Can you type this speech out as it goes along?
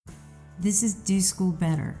This is Do School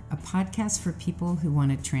Better, a podcast for people who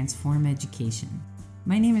want to transform education.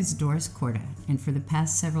 My name is Doris Corda, and for the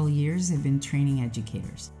past several years I've been training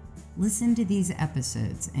educators. Listen to these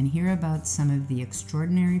episodes and hear about some of the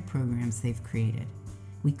extraordinary programs they've created.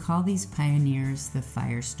 We call these pioneers the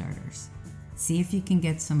fire starters. See if you can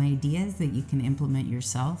get some ideas that you can implement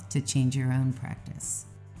yourself to change your own practice.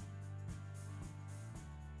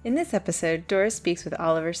 In this episode, Doris speaks with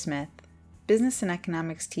Oliver Smith, business and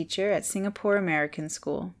economics teacher at Singapore American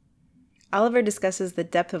School. Oliver discusses the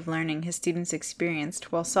depth of learning his students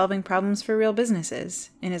experienced while solving problems for real businesses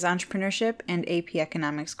in his entrepreneurship and AP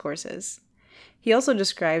economics courses. He also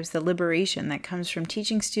describes the liberation that comes from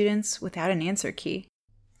teaching students without an answer key.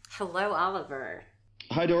 Hello, Oliver.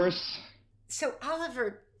 Hi, Doris. So,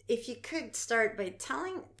 Oliver, if you could start by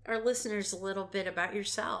telling our listeners a little bit about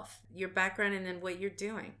yourself, your background, and then what you're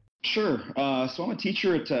doing. Sure. So I'm a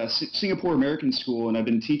teacher at Singapore American School, and I've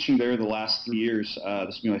been teaching there the last 3 years.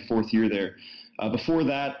 This will be my fourth year there. Before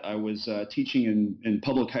that, I was teaching in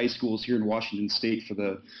public high schools here in Washington State for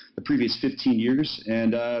the previous 15 years.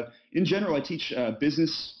 And in general, I teach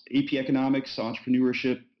business, AP economics,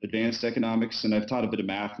 entrepreneurship, advanced economics, and I've taught a bit of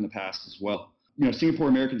math in the past as well. You know, Singapore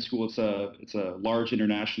American School, it's a large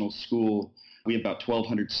international school. We have about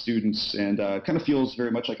 1,200 students, and kind of feels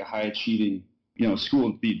very much like a high-achieving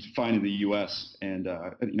school to be defined in the U.S. And,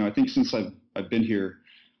 I think since I've been here,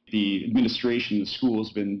 the administration of the school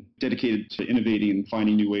has been dedicated to innovating and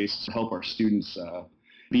finding new ways to help our students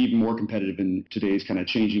be even more competitive in today's kind of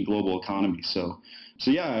changing global economy. So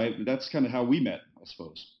yeah, that's kind of how we met, I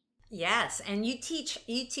suppose. Yes, and you teach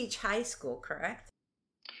high school, correct?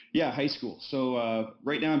 Yeah, high school. So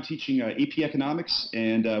right now I'm teaching AP economics,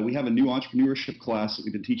 and we have a new entrepreneurship class that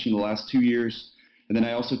we've been teaching the last 2 years. And then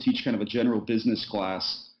I also teach kind of a general business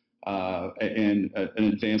class and an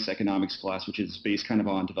advanced economics class, which is based kind of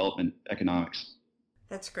on development economics.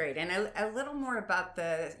 That's great. And a little more about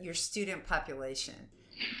your student population.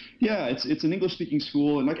 Yeah, it's an English-speaking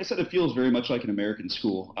school. And like I said, it feels very much like an American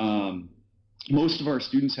school. Most of our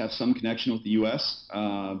students have some connection with the U.S.,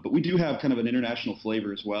 but we do have kind of an international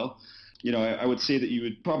flavor as well. I would say that you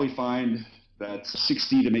would probably find that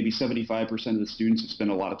 60 to maybe 75% of the students have spent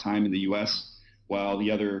a lot of time in the U.S., while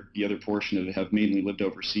the other portion of it have mainly lived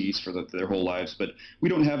overseas for their whole lives. But we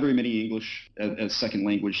don't have very many English as second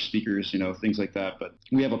language speakers, things like that. But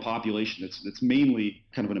we have a population that's mainly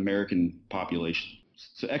kind of an American population.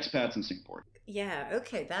 So expats in Singapore. Yeah,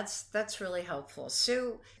 okay, that's really helpful.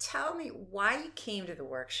 So tell me why you came to the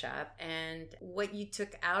workshop and what you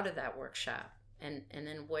took out of that workshop and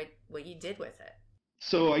then what you did with it.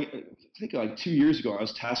 So I think like 2 years ago, I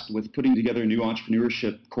was tasked with putting together a new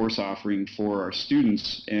entrepreneurship course offering for our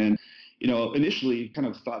students. And, initially kind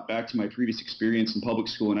of thought back to my previous experience in public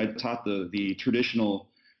school, and I taught the traditional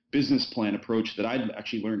business plan approach that I'd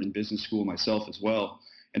actually learned in business school myself as well.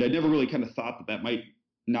 And I never really kind of thought that might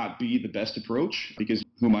not be the best approach, because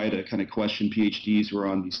who am I to kind of question PhDs who are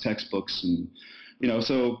on these textbooks? And,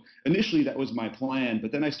 so initially that was my plan.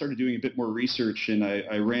 But then I started doing a bit more research, and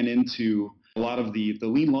I ran into a lot of the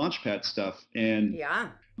lean launchpad stuff. And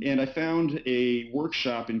I found a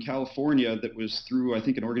workshop in California that was through, I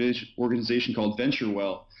think, an organization called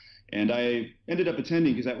VentureWell. And I ended up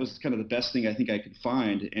attending because that was kind of the best thing I think I could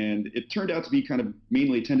find. And it turned out to be kind of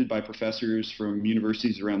mainly attended by professors from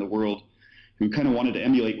universities around the world who kind of wanted to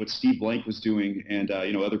emulate what Steve Blank was doing, and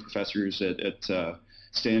other professors at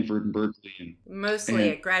Stanford and Berkeley. And mostly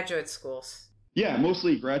at graduate schools. Yeah,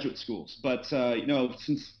 mostly graduate schools. But,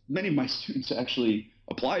 since many of my students actually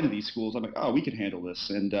apply to these schools, I'm like, oh, we can handle this.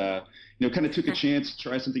 And, kind of took a chance to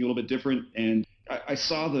try something a little bit different. And I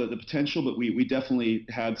saw the potential, but we definitely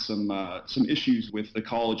had some issues with the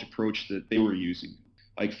college approach that they were using.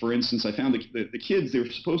 Like, for instance, I found the kids, they were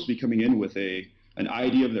supposed to be coming in with an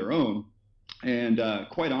idea of their own. And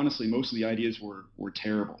quite honestly, most of the ideas were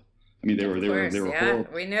terrible. I mean, they were horrible.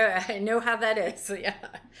 I know how that is. Yeah.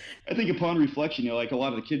 I think upon reflection, like a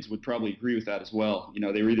lot of the kids would probably agree with that as well.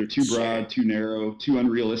 They were either too broad, too narrow, too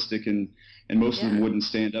unrealistic, and most of them wouldn't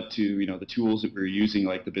stand up to, the tools that we were using,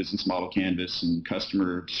 like the business model canvas and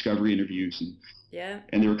customer discovery interviews.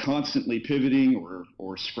 And they were constantly pivoting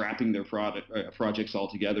or scrapping their projects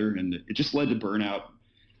altogether. And it just led to burnout.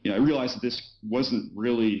 I realized that this wasn't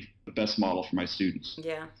really the best model for my students.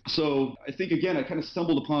 Yeah. So I think, again, I kind of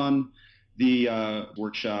stumbled upon the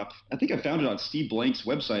workshop. I think I found it on Steve Blank's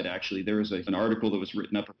website, actually. There was an article that was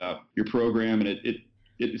written up about your program, and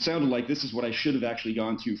it sounded like this is what I should have actually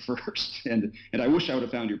gone to first. And I wish I would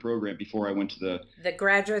have found your program before I went to the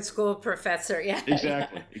graduate school professor. Yeah.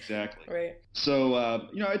 Exactly. Right. So,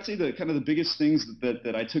 I'd say the kind of the biggest things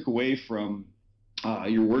that I took away from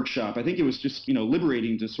your workshop. I think it was just,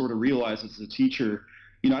 liberating to sort of realize as a teacher,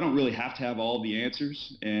 I don't really have to have all the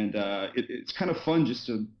answers. And it's kind of fun just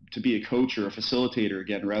to be a coach or a facilitator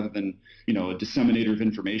again, rather than, a disseminator of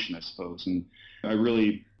information, I suppose. And I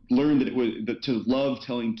really learned to love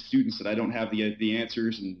telling students that I don't have the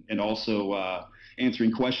answers, and also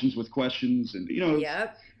answering questions with questions. And,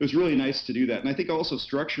 Yep. it was really nice to do that. And I think also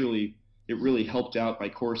structurally, it really helped out my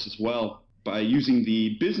course as well by using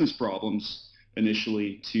the business problems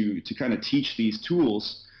initially to kind of teach these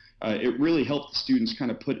tools. It really helped the students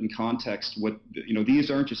kind of put in context what,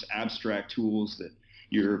 these aren't just abstract tools that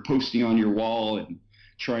you're posting on your wall and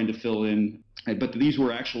trying to fill in, but these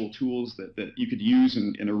were actual tools that you could use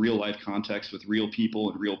in a real life context with real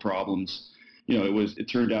people and real problems. It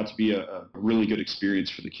turned out to be a really good experience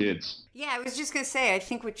for the kids. Yeah, I was just going to say, I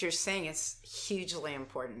think what you're saying is hugely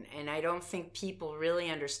important, and I don't think people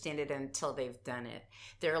really understand it until they've done it.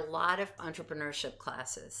 There are a lot of entrepreneurship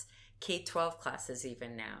classes, K-12 classes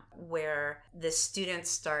even now, where the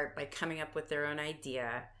students start by coming up with their own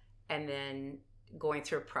idea and then going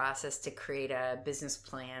through a process to create a business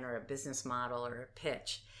plan or a business model or a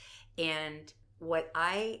pitch. And what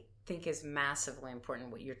I think is massively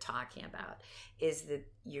important, what you're talking about, is that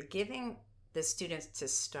you're giving the students to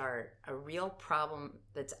start a real problem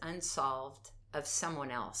that's unsolved of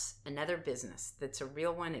someone else, another business that's a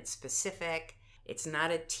real one. It's specific. It's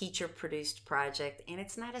not a teacher-produced project, and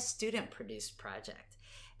it's not a student-produced project.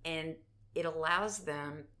 And it allows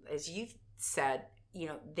them, as you've said,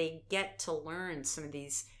 they get to learn some of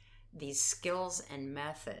these skills and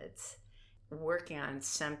methods working on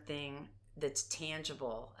something that's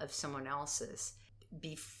tangible of someone else's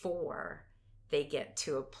before they get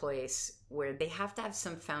to a place where they have to have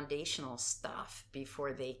some foundational stuff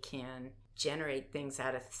before they can generate things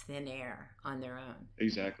out of thin air on their own.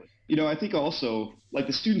 Exactly. I think also, like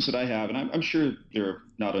the students that I have, and I'm sure they're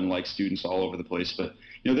not unlike students all over the place, but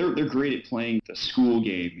they're great at playing the school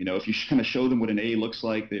game. If you kind of show them what an A looks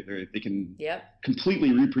like, they can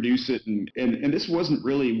completely reproduce it. And this wasn't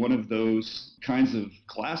really one of those kinds of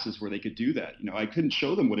classes where they could do that. I couldn't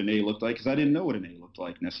show them what an A looked like because I didn't know what an A looked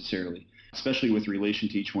like necessarily, especially with relation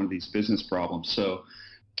to each one of these business problems. So,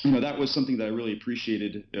 that was something that I really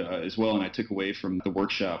appreciated as well, and I took away from the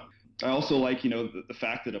workshop. I also like, the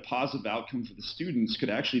fact that a positive outcome for the students could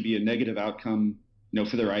actually be a negative outcome,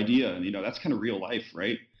 for their idea. And, that's kind of real life,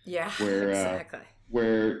 right? Yeah, exactly.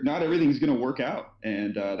 Where not everything's going to work out.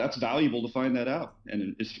 And that's valuable to find that out.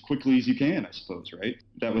 And as quickly as you can, I suppose, right?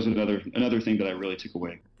 That was another thing that I really took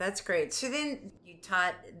away. That's great. So then you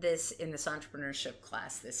taught this in this entrepreneurship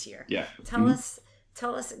class this year. Yeah.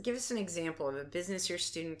 Tell us, give us an example of a business your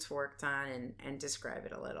students worked on and describe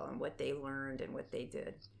it a little and what they learned and what they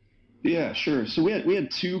did. Yeah, sure. So we had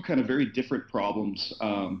two kind of very different problems.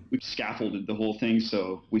 We scaffolded the whole thing.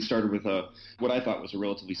 So we started with what I thought was a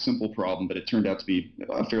relatively simple problem, but it turned out to be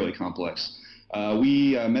fairly complex.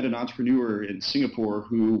 We met an entrepreneur in Singapore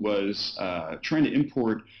who was trying to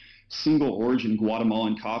import single origin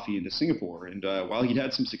Guatemalan coffee into Singapore. And while he'd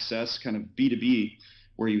had some success kind of B2B,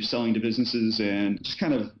 where he was selling to businesses and just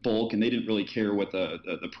kind of bulk, and they didn't really care what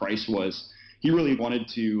the price was. He really wanted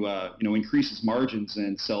to, increase his margins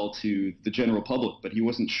and sell to the general public, but he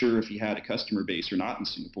wasn't sure if he had a customer base or not in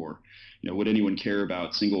Singapore. Would anyone care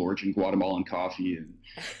about single origin Guatemalan coffee? And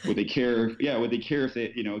would they care? Yeah, would they care if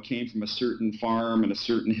it, came from a certain farm and a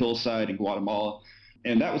certain hillside in Guatemala?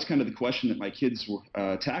 And that was kind of the question that my kids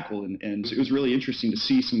were tackled, and it was really interesting to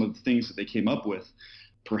see some of the things that they came up with.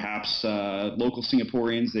 Perhaps local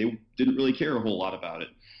Singaporeans, they didn't really care a whole lot about it.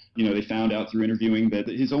 They found out through interviewing that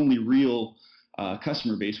his only real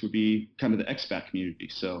customer base would be kind of the expat community.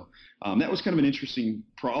 So that was kind of an interesting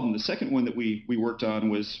problem. The second one that we worked on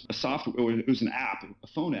was it was an app, a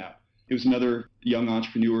phone app. It was another young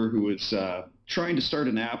entrepreneur who was trying to start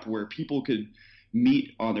an app where people could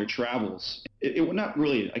meet on their travels. It was not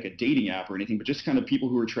really like a dating app or anything, but just kind of people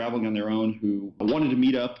who were traveling on their own who wanted to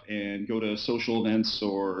meet up and go to social events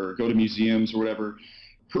or go to museums or whatever.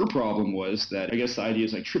 Her problem was that, I guess the idea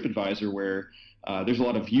is like TripAdvisor, where there's a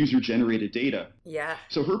lot of user-generated data. Yeah.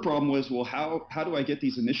 So her problem was, well, how do I get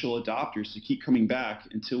these initial adopters to keep coming back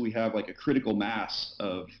until we have like a critical mass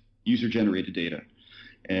of user-generated data?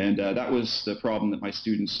 And that was the problem that my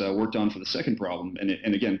students worked on for the second problem.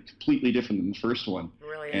 And again, completely different than the first one.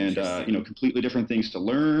 Really and, completely different things to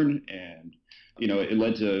learn. And, it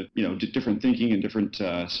led to, different thinking and different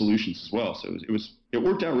solutions as well. So it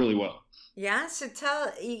worked out really well. Yeah. So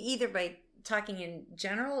tell, either by talking in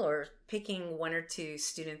general or picking one or two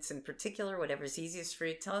students in particular, whatever's easiest for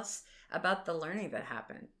you, tell us about the learning that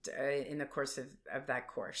happened in the course of that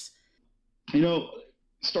course.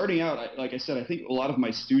 starting out, like I said, I think a lot of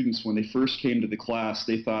my students, when they first came to the class,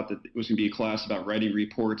 they thought that it was going to be a class about writing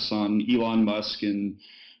reports on Elon Musk and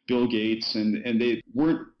Bill Gates, and they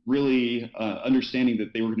weren't really understanding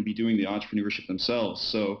that they were going to be doing the entrepreneurship themselves.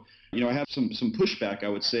 So, I have some pushback, I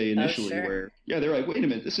would say, initially, sure. where, they're like, wait a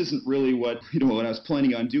minute, this isn't really what I was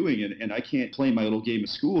planning on doing, and I can't play my little game of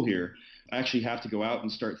school here. I actually have to go out and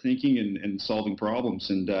start thinking and solving problems.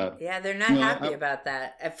 And they're not happy about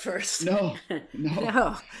that at first. No.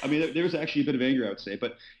 No. I mean, there was actually a bit of anger, I would say.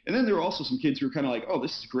 And then there were also some kids who were kind of like, oh,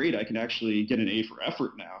 this is great. I can actually get an A for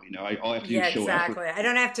effort now. All I have to do is show exactly. effort. I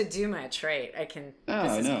don't have to do much, right? I can.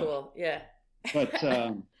 This is cool. Yeah.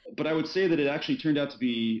 But I would say that it actually turned out to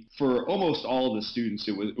be, for almost all of the students,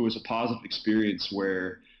 it was a positive experience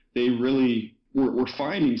where they really were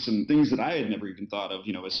finding some things that I had never even thought of,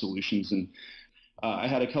 as solutions. And I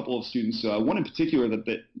had a couple of students, one in particular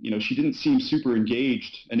that she didn't seem super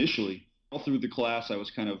engaged initially. All through the class, I was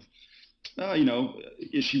kind of,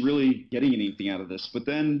 is she really getting anything out of this? But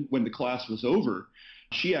then when the class was over,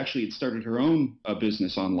 she actually had started her own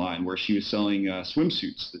business online where she was selling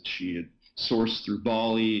swimsuits that she had sourced through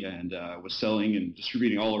Bali and was selling and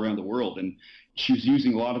distributing all around the world. And she was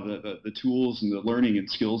using a lot of the tools and the learning and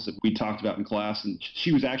skills that we talked about in class, and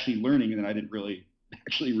she was actually learning, and then I didn't really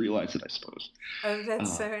actually realize it, I suppose. Oh,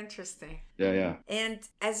 that's so interesting. Yeah. And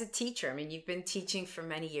as a teacher, I mean, you've been teaching for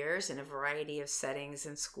many years in a variety of settings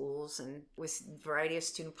and schools and with a variety of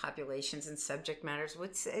student populations and subject matters.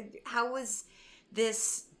 How was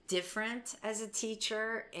this different as a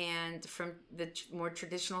teacher and from the more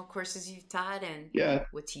traditional courses you've taught, and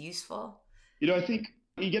what's useful? I think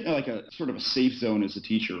you get like a sort of a safe zone as a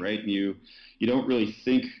teacher, right? And you don't really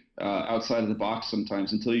think outside of the box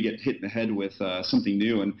sometimes until you get hit in the head with something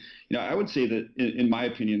new. And I would say that in my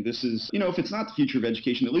opinion, this is, if it's not the future of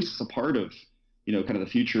education, at least it's a part of kind of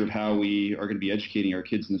the future of how we are going to be educating our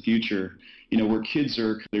kids in the future. Where kids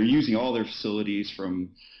they're using all their facilities from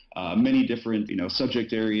many different,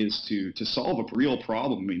 subject areas to solve a real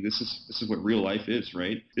problem. I mean, this is what real life is,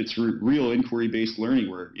 right? It's real inquiry-based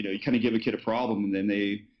learning where, you kind of give a kid a problem and then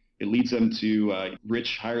it leads them to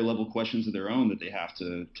rich, higher level questions of their own that they have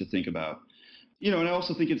to think about. And I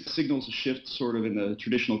also think it signals a shift sort of in the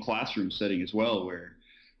traditional classroom setting as well, where,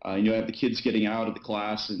 I have the kids getting out of the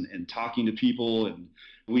class and talking to people. And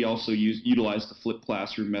we also utilize the flipped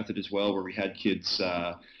classroom method as well, where we had kids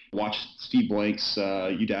watch Steve Blank's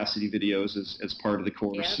Udacity videos as part of the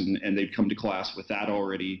course, and they'd come to class with that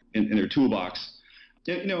already in their toolbox.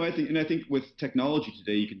 I think with technology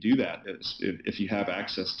today, you can do that if you have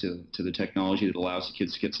access to the technology that allows the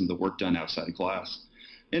kids to get some of the work done outside of class.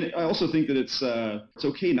 And I also think that it's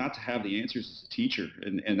okay not to have the answers as a teacher,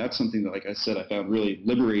 and that's something that, like I said, I found really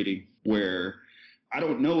liberating, where I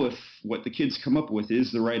don't know if what the kids come up with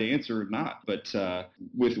is the right answer or not, but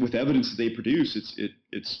with evidence that they produce,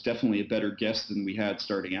 it's definitely a better guess than we had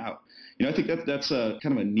starting out. I think that's a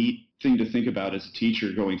kind of a neat thing to think about as a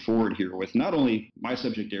teacher going forward here with not only my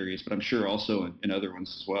subject areas, but I'm sure also in other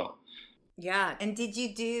ones as well. Yeah. And did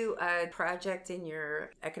you do a project in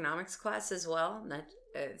your economics class as well, not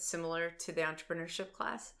similar to the entrepreneurship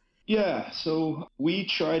class? Yeah, so we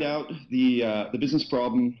tried out the business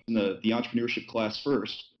problem in the entrepreneurship class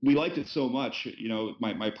first. We liked it so much.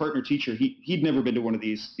 My partner teacher, he'd never been to one of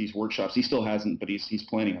these workshops. He still hasn't, but he's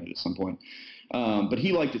planning on it at some point. But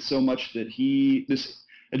he liked it so much that this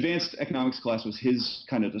advanced economics class was his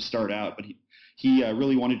kind of to start out. But he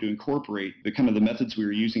really wanted to incorporate the kind of the methods we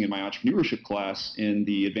were using in my entrepreneurship class in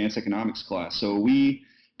the advanced economics class. So we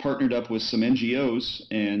partnered up with some NGOs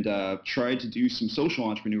and tried to do some social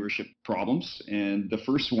entrepreneurship problems. And the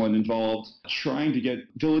first one involved trying to get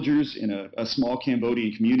villagers in a small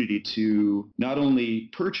Cambodian community to not only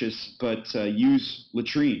purchase, but use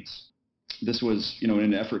latrines. This was, in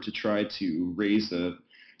an effort to try to raise the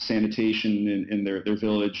sanitation in their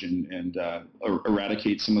village and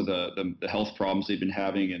eradicate some of the health problems they've been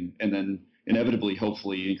having, and then inevitably,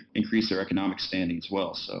 hopefully, increase their economic standing as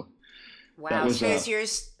well. So. Wow.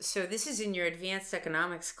 So this is in your advanced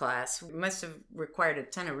economics class. It must have required a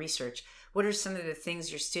ton of research. What are some of the things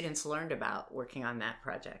your students learned about working on that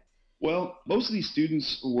project? Well, most of these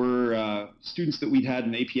students were students that we'd had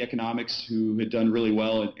in AP Economics who had done really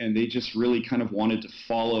well, and they just really kind of wanted to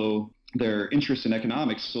follow their interest in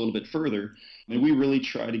economics a little bit further. And we really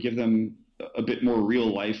try to give them a bit more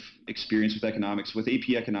real life experience with economics. With AP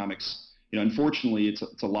Economics, unfortunately, it's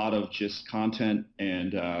a lot of just content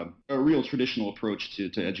and a real traditional approach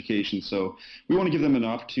to education. So we want to give them an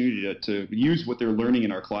opportunity to use what they're learning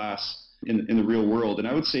in our class in the real world. And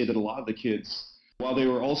I would say that a lot of the kids, while they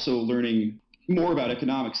were also learning, more about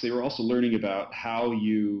economics, they were also learning about how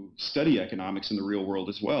you study economics in the real world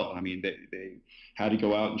as well. I mean, they had to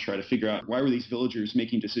go out and try to figure out, why were these villagers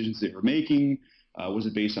making decisions they were making? Was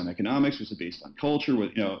it based on economics? Was it based on culture?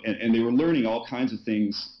 And they were learning all kinds of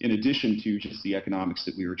things in addition to just the economics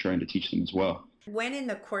that we were trying to teach them as well. When in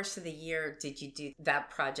the course of the year did you do that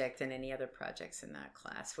project and any other projects in that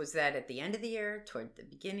class? Was that at the end of the year, toward the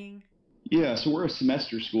beginning? Yeah, so we're a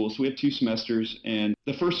semester school, so we have 2 semesters, and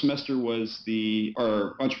the first semester was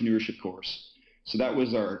our entrepreneurship course. So that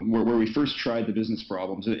was where we first tried the business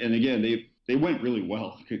problems, and again, they went really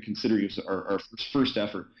well, considering it was our first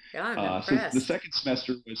effort. Yeah, I'm impressed. So the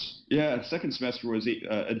second semester was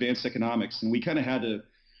advanced economics, and we kind of had to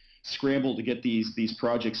scramble to get these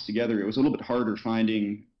projects together. It was a little bit harder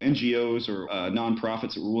finding NGOs or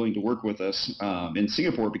nonprofits that were willing to work with us in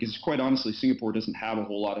Singapore, because quite honestly, Singapore doesn't have a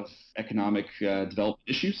whole lot of economic development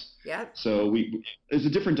issues. Yeah. So it's a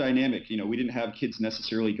different dynamic. We didn't have kids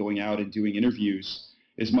necessarily going out and doing interviews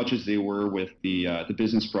as much as they were with the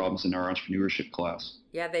business problems in our entrepreneurship class.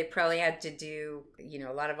 Yeah, they probably had to do,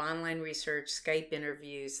 a lot of online research, Skype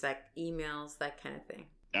interviews, emails, that kind of thing.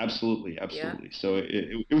 Absolutely. Yeah. So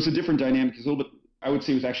it was a different dynamic. It's a little bit, I would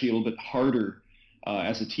say it was actually a little bit harder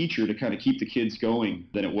as a teacher to kind of keep the kids going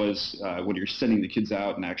than it was when you're sending the kids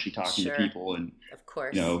out and actually talking to people and, of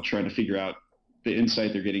course, trying to figure out the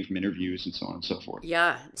insight they're getting from interviews and so on and so forth.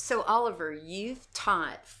 Yeah. So Oliver, you've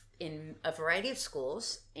taught in a variety of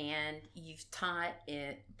schools, and you've taught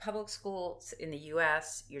in public schools in the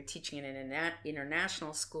U.S. You're teaching in an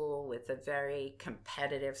international school with a very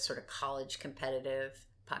competitive, sort of college competitive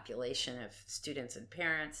population of students and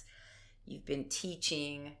parents. You've been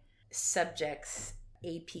teaching subjects,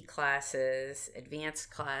 AP classes,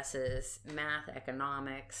 advanced classes, math,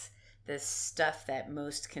 economics, the stuff that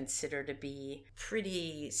most consider to be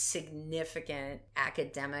pretty significant,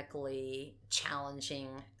 academically challenging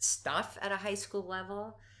stuff at a high school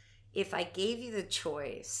level. If I gave you the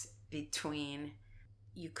choice between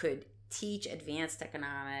you could teach advanced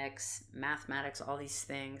economics, mathematics, all these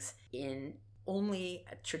things in only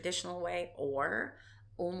a traditional way or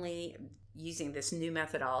only using this new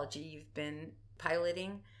methodology you've been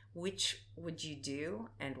piloting, which would you do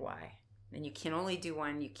and why? And you can only do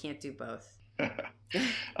one, you can't do both.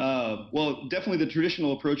 Well, definitely the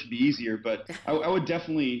traditional approach would be easier, but I would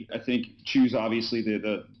definitely, I think, choose obviously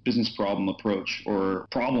the business problem approach, or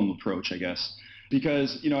problem approach, I guess,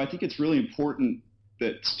 because, I think it's really important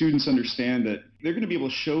that students understand that they're going to be able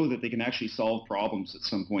to show that they can actually solve problems at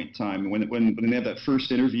some point in time. And when they have that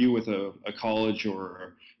first interview with a college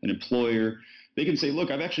or an employer, they can say,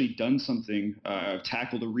 look, I've actually done something, I've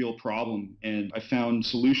tackled a real problem, and I found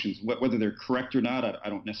solutions. Whether they're correct or not, I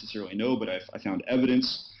don't necessarily know, but I found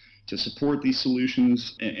evidence to support these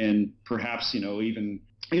solutions, and perhaps, even,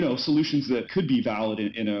 solutions that could be valid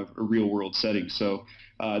in a real world setting. So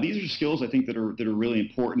these are skills I think that are really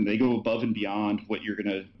important. They go above and beyond what you're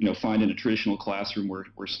going to, find in a traditional classroom where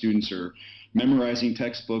students are memorizing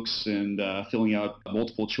textbooks and filling out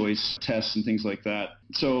multiple choice tests and things like that.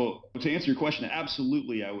 So to answer your question,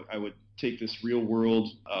 absolutely, I would take this real world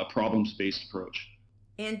problems-based approach.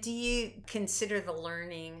 And do you consider the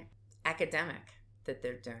learning academic that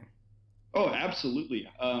they're doing? Oh, absolutely.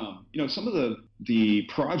 Some of the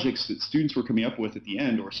projects that students were coming up with at the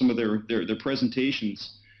end, or some of their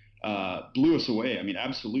presentations blew us away. I mean,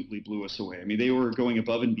 absolutely blew us away. I mean, they were going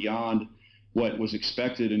above and beyond what was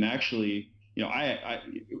expected, and actually,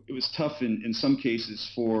 it was tough in some cases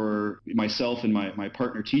for myself and my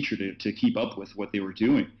partner teacher to keep up with what they were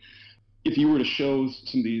doing. If you were to show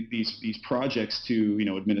some of these projects to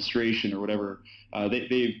administration or whatever,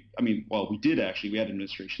 we did actually. We had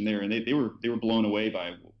administration there, and they were blown away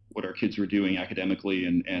by what our kids were doing academically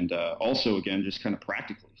and also again just kind of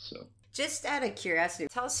practically. So. Just out of curiosity,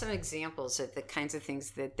 tell us some examples of the kinds of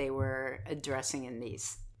things that they were addressing in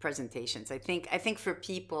these presentations. I think for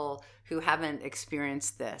people who haven't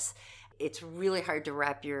experienced this, it's really hard to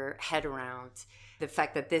wrap your head around the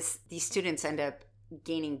fact that these students end up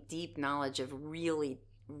gaining deep knowledge of really,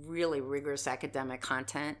 really rigorous academic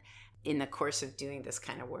content in the course of doing this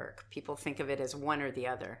kind of work. People think of it as one or the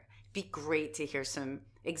other. It'd be great to hear some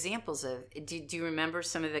examples of. Do you remember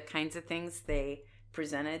some of the kinds of things they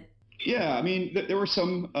presented? Yeah, I mean, there were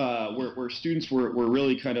some where students were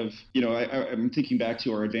really kind of, I'm thinking back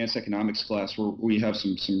to our advanced economics class where we have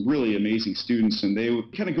some really amazing students, and they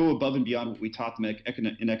would kind of go above and beyond what we taught them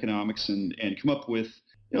in economics and come up with,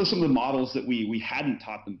 some of the models that we hadn't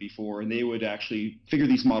taught them before, and they would actually figure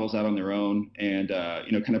these models out on their own and,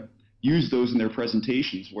 kind of use those in their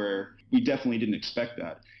presentations, where we definitely didn't expect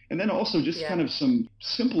that. And then also just kind of some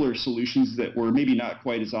simpler solutions that were maybe not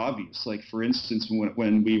quite as obvious. Like, for instance,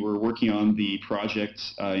 when we were working on the project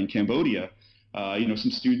in Cambodia,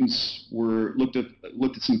 some students looked at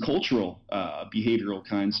some cultural, behavioral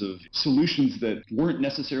kinds of solutions that weren't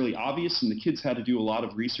necessarily obvious, and the kids had to do a lot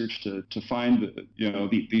of research to find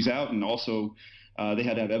these out, and also they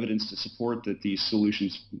had to have evidence to support that these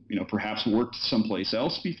solutions perhaps worked someplace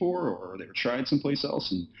else before, or they were tried someplace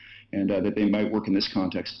else, and that they might work in this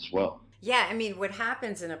context as well. Yeah, I mean, what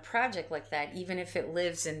happens in a project like that, even if it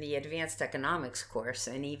lives in the advanced economics course,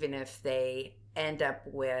 and even if they end up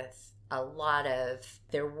with a lot of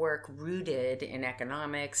their work rooted in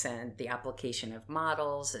economics and the application of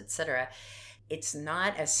models, etc., it's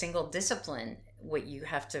not a single discipline what you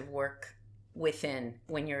have to work within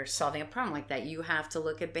when you're solving a problem like that. You have to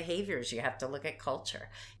look at behaviors, you have to look at culture,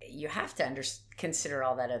 you have to consider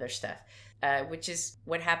all that other stuff, which is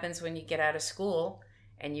what happens when you get out of school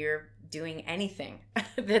and you're doing anything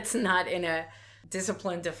that's not in a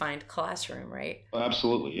discipline-defined classroom, right? Oh,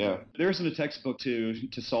 absolutely, yeah. There isn't a textbook to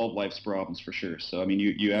solve life's problems, for sure. So, I mean,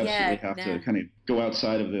 you absolutely have to kind of go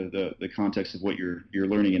outside of the context of what you're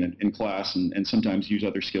learning in class, and sometimes use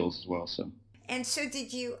other skills as well. So. And so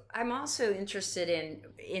I'm also interested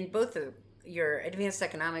in both of your advanced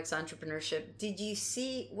economics, entrepreneurship. Did you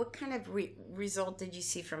see, what kind of result did you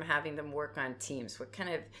see from having them work on teams?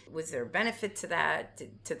 Was there a benefit to that,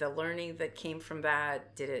 to the learning that came from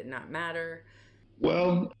that? Did it not matter?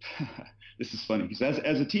 Well, this is funny because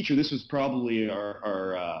as a teacher, this was probably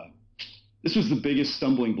this was the biggest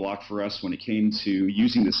stumbling block for us when it came to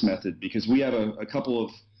using this method, because we have a couple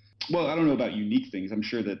of, well, I don't know about unique things. I'm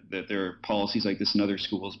sure that there are policies like this in other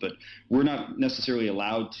schools, but we're not necessarily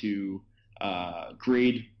allowed to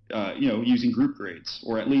grade, using group grades,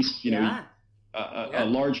 or at least, a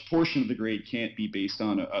large portion of the grade can't be based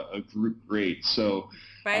on a group grade. So,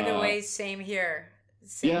 by the way, same here.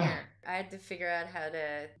 Here. I had to figure out how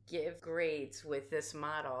to give grades with this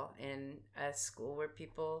model in a school where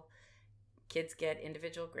kids get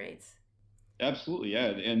individual grades. Absolutely, yeah.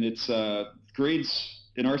 And it's grades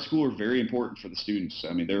in our school are very important for the students.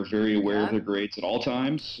 I mean, they're very aware of their grades at all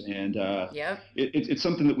times, and it's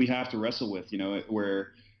something that we have to wrestle with.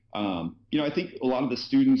 Where I think a lot of the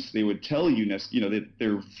students, they would tell you, that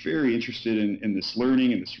they're very interested in this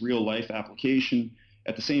learning and this real life application.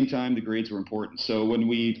 At the same time, the grades were important. So when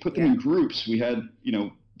we put them in groups, we had,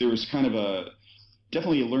 there was kind of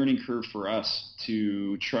definitely a learning curve for us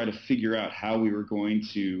to try to figure out how we were going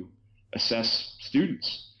to assess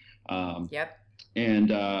students. And,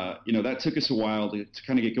 that took us a while to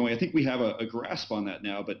kind of get going. I think we have a grasp on that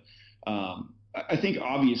now, but I think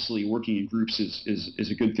obviously working in groups is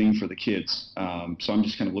a good thing for the kids. So I'm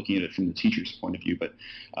just kind of looking at it from the teacher's point of view. But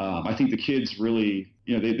I think the kids really,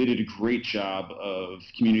 they did a great job of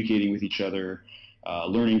communicating with each other,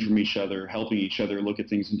 learning from each other, helping each other look at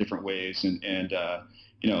things in different ways. And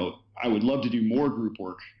I would love to do more group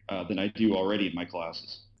work than I do already in my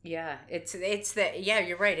classes. Yeah,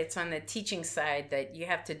 you're right. It's on the teaching side that you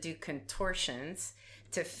have to do contortions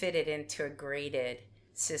to fit it into a graded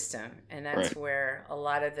system, and that's where a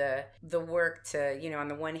lot of the work to, on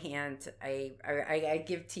the one hand, I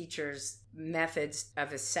give teachers methods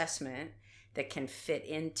of assessment that can fit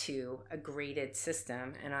into a graded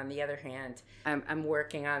system, and on the other hand, I'm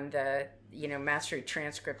working on the Mastery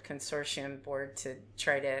Transcript Consortium board to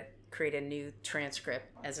try to create a new transcript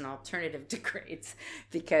as an alternative to grades,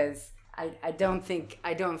 because I don't think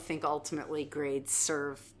ultimately grades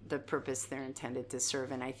serve the purpose they're intended to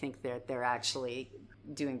serve, and I think they're actually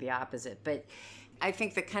doing the opposite. But I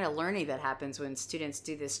think the kind of learning that happens when students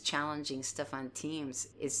do this challenging stuff on teams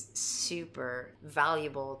is super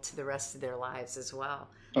valuable to the rest of their lives as well.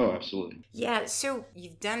 Oh, absolutely. Yeah, so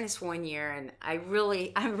you've done this 1 year, and I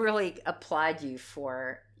really applaud you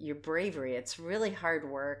for your bravery. It's really hard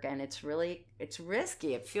work, and it's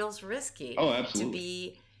risky. It feels risky. Oh,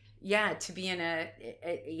 absolutely. To be in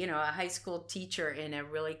a high school teacher in a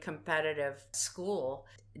really competitive school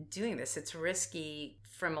doing this. It's risky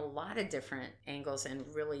from a lot of different angles, and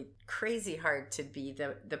really crazy hard to be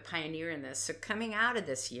the pioneer in this. So coming out of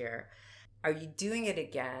this year, are you doing it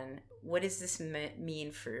again? What does this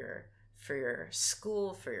mean for your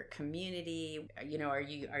school, for your community? Are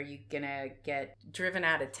you gonna get driven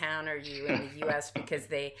out of town? Are you in the U.S. because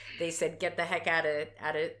they said get the heck out of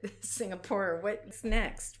Singapore? What's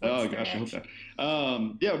next? I hope that.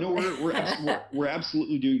 We're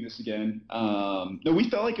absolutely doing this again. No, we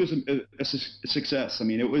felt like it was a success. I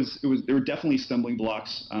mean, there were definitely stumbling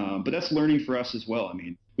blocks, but that's learning for us as well. I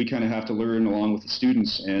mean, we kind of have to learn along with the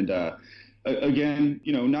students, and again,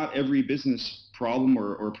 not every business problem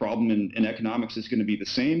or problem in economics is going to be the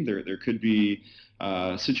same. There could be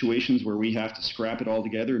situations where we have to scrap it all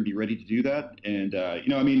together and be ready to do that. And,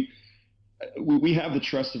 we have the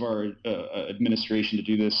trust of our administration to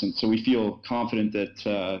do this. And so we feel confident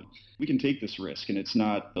that we can take this risk and it's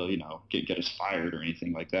not, get us fired or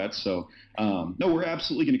anything like that. So, no, we're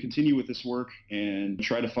absolutely going to continue with this work and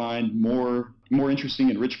try to find more interesting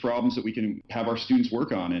and rich problems that we can have our students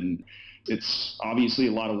work on. And it's obviously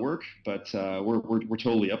a lot of work, but we're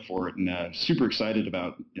totally up for it and super excited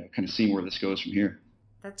about kind of seeing where this goes from here.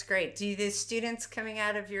 That's great. Do the students coming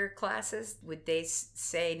out of your classes, would they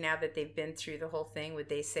say, now that they've been through the whole thing, would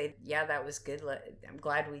they say, yeah, that was good, I'm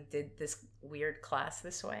glad we did this weird class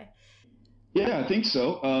this way? Yeah, I think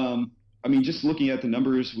so. Just looking at the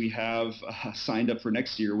numbers we have signed up for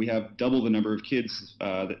next year, we have double the number of kids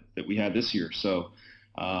that we had this year. So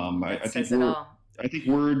I think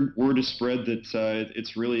word is spread that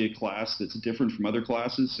it's really a class that's different from other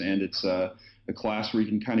classes, and it's a class where you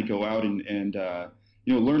can kind of go out and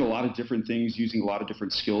learn a lot of different things using a lot of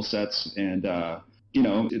different skill sets. And,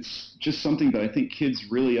 it's just something that I think kids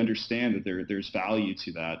really understand that there's value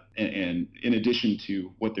to that. And in addition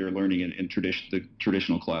to what they're learning in the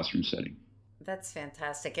traditional classroom setting. That's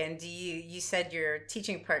fantastic. And you said your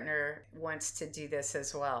teaching partner wants to do this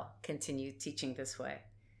as well, continue teaching this way.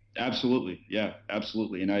 Absolutely. Yeah,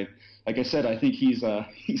 absolutely. And like I said, I think he's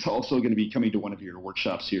also going to be coming to one of your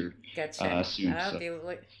workshops here soon.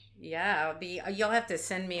 You'll have to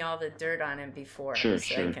send me all the dirt on him before. Sure.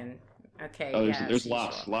 Okay. Oh, there's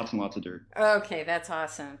lots and lots of dirt. Okay, that's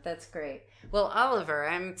awesome. That's great. Well, Oliver,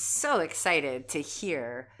 I'm so excited to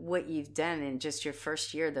hear what you've done in just your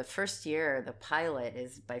first year. The first year, the pilot,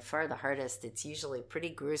 is by far the hardest. It's usually pretty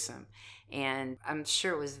gruesome. And I'm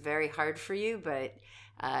sure it was very hard for you, but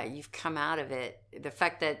you've come out of it. The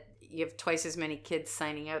fact that you have twice as many kids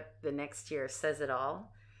signing up the next year says it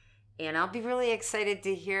all. And I'll be really excited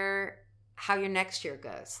to hear how your next year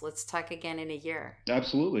goes. Let's talk again in a year.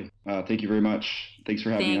 Absolutely. Thank you very much. Thanks for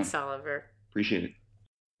having me on. Thanks, Oliver. Appreciate it.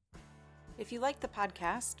 If you like the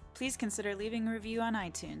podcast, please consider leaving a review on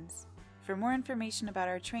iTunes. For more information about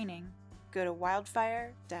our training, go to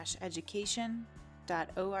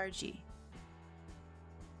wildfire-education.org.